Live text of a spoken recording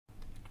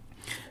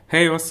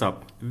Hey, what's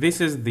up?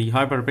 This is the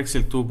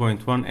HyperPixel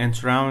 2.1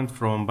 inch round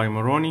from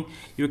Moroni.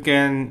 You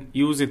can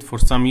use it for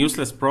some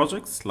useless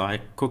projects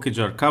like cookie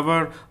jar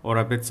cover or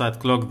a bedside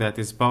clock that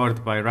is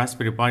powered by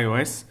Raspberry Pi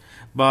OS,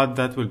 but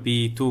that will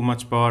be too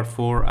much power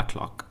for a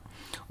clock.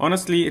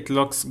 Honestly, it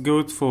looks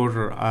good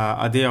for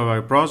a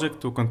DIY project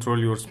to control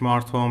your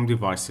smart home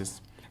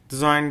devices,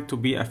 designed to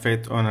be a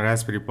fit on a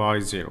Raspberry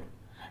Pi Zero.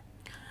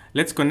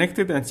 Let's connect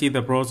it and see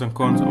the pros and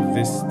cons of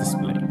this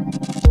display.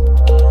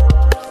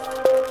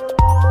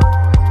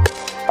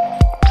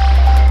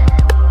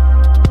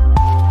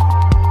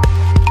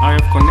 I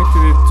have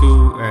connected it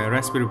to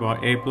Raspberry Pi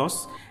A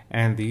Plus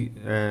and the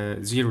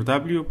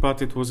 0W,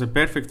 but it was a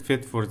perfect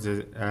fit for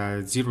the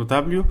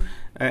 0W,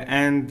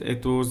 and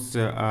it was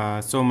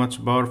so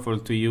much powerful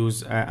to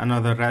use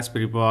another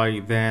Raspberry Pi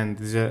than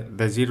the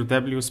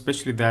 0W,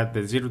 especially that the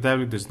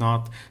 0W does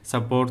not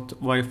support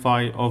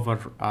Wi-Fi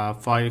over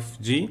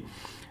 5G.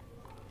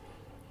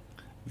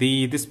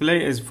 The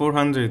display is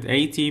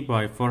 480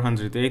 by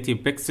 480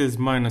 pixels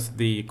minus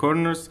the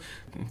corners,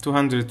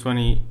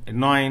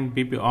 229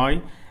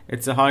 ppi.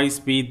 It's a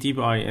high-speed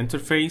DPI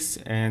interface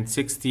and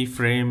 60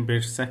 frames per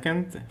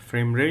second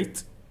frame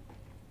rate.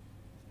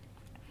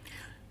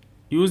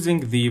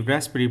 Using the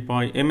Raspberry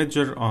Pi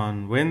imager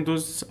on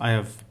Windows, I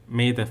have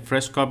made a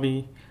fresh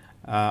copy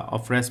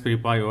of Raspberry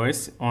Pi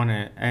OS on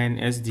an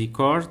SD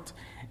card,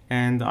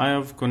 and I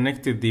have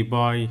connected the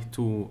Pi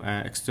to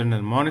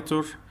external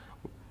monitor,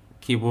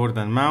 keyboard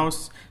and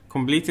mouse,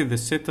 completed the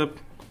setup,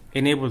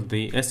 enabled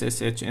the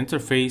SSH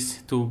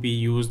interface to be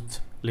used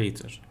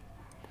later.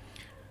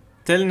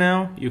 Till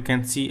now, you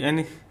can't see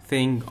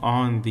anything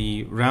on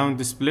the round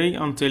display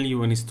until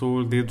you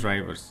install the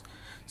drivers.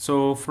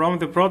 So from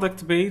the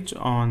product page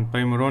on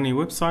Moroni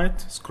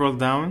website, scroll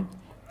down.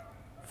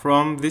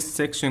 From this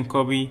section,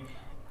 copy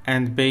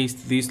and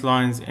paste these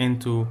lines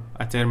into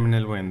a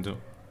terminal window.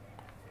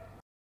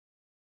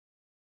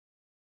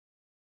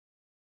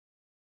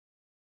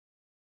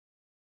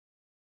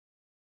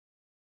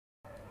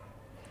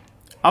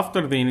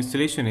 After the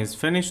installation is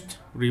finished,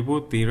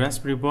 reboot the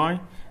Raspberry Pi.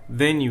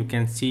 Then you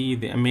can see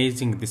the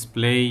amazing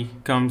display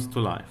comes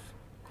to life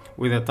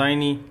with a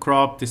tiny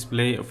crop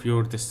display of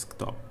your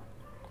desktop.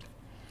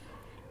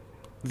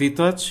 The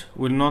touch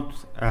will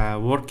not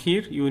work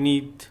here. You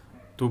need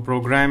to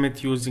program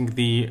it using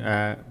the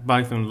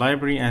Python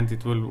library, and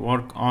it will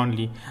work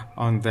only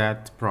on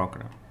that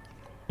program.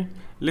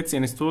 Let's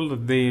install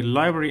the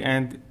library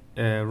and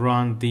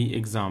run the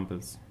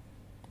examples.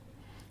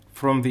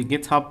 From the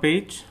GitHub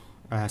page,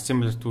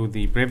 similar to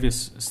the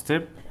previous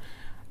step,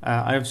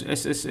 I have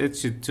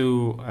SSH'd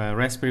to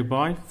Raspberry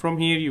Pi. From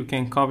here you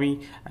can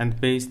copy and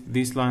paste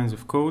these lines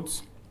of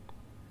codes.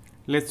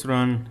 Let's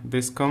run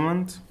this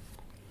command,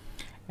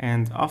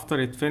 and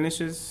after it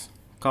finishes,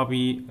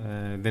 copy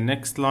the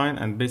next line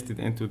and paste it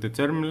into the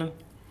terminal.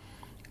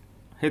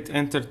 Hit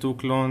enter to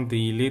clone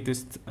the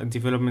latest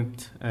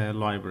development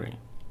library.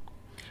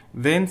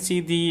 Then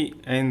cd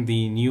in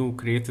the new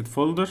created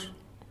folder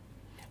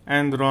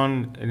and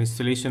run an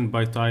installation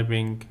by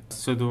typing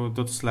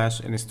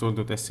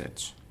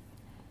sudo./install.sh.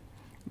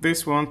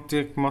 This won't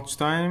take much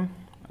time,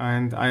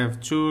 and I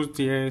have chosen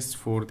yes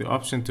for the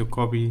option to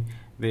copy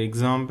the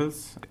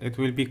examples. It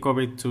will be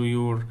copied to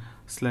your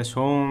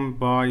 /home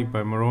by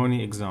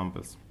Moroni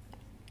examples.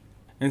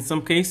 In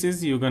some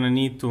cases, you're gonna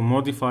need to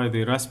modify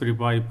the Raspberry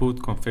Pi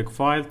boot config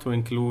file to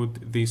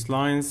include these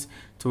lines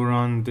to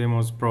run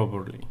demos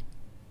properly.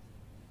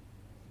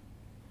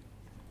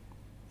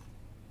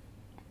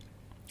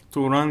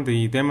 To run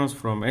the demos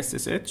from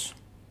SSH,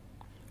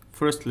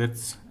 first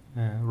let's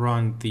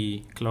run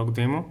the clock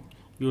demo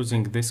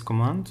using this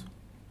command.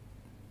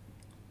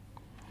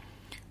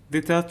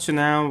 The touch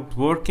now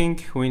working.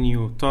 When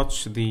you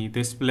touch the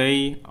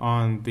display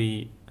on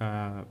the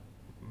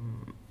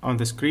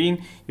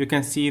screen, you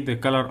can see the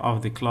color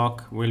of the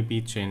clock will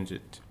be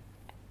changed.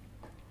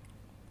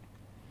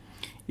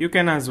 You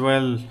can as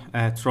well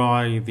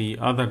try the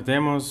other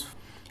demos,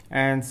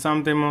 and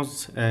some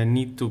demos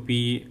need to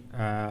be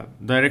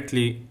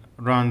directly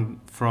run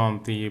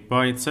from the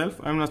Pi itself.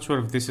 I'm not sure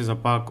if this is a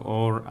bug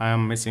or I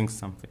am missing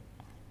something.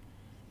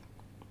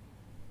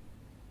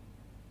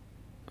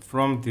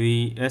 From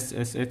the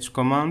SSH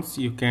commands,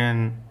 you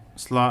can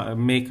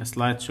make a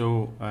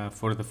slideshow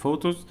for the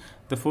photos.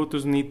 The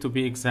photos need to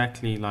be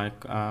exactly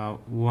like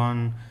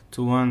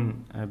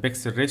 1:1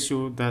 pixel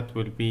ratio that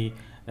will be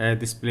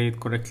displayed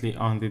correctly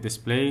on the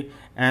display,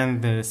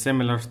 and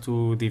similar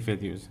to the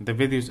videos. The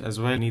videos as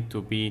well need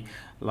to be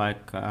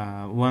like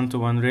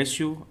 1:1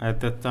 ratio.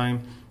 At that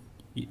time,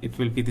 it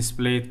will be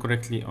displayed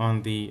correctly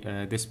on the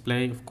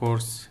display, of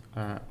course,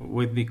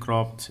 with the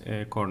cropped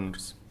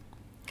corners.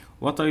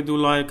 What I do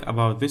like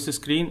about this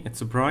screen,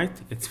 it's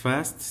bright, it's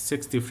fast,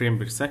 60 frames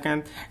per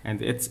second, and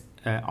it's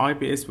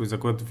IPS with a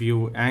good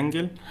view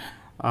angle.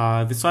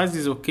 The size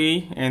is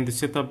okay, and the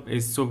setup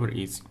is super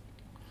easy.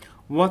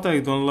 What I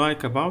don't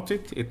like about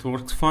it, it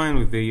works fine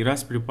with the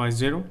Raspberry Pi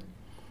Zero,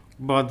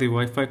 but the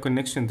Wi-Fi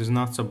connection does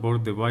not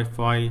support the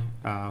Wi-Fi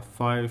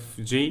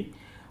 5G.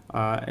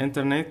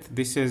 internet.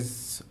 This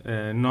is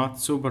not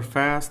super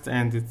fast,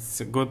 and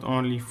it's good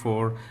only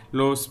for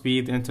low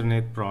speed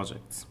internet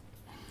projects.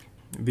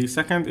 The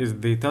second is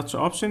the touch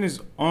option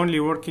is only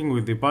working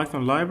with the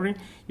Python library.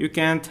 You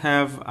can't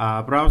have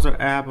a browser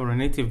app or a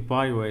native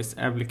iOS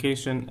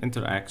application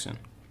interaction.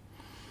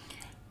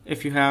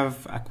 If you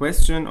have a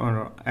question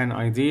or an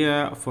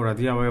idea for a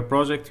DIY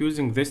project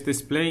using this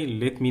display,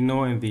 let me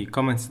know in the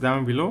comments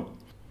down below.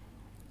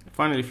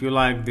 Finally, if you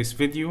like this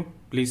video,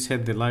 please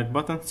hit the like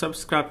button,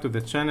 subscribe to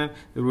the channel.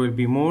 There will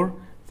be more.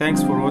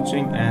 Thanks for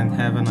watching and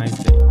have a nice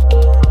day.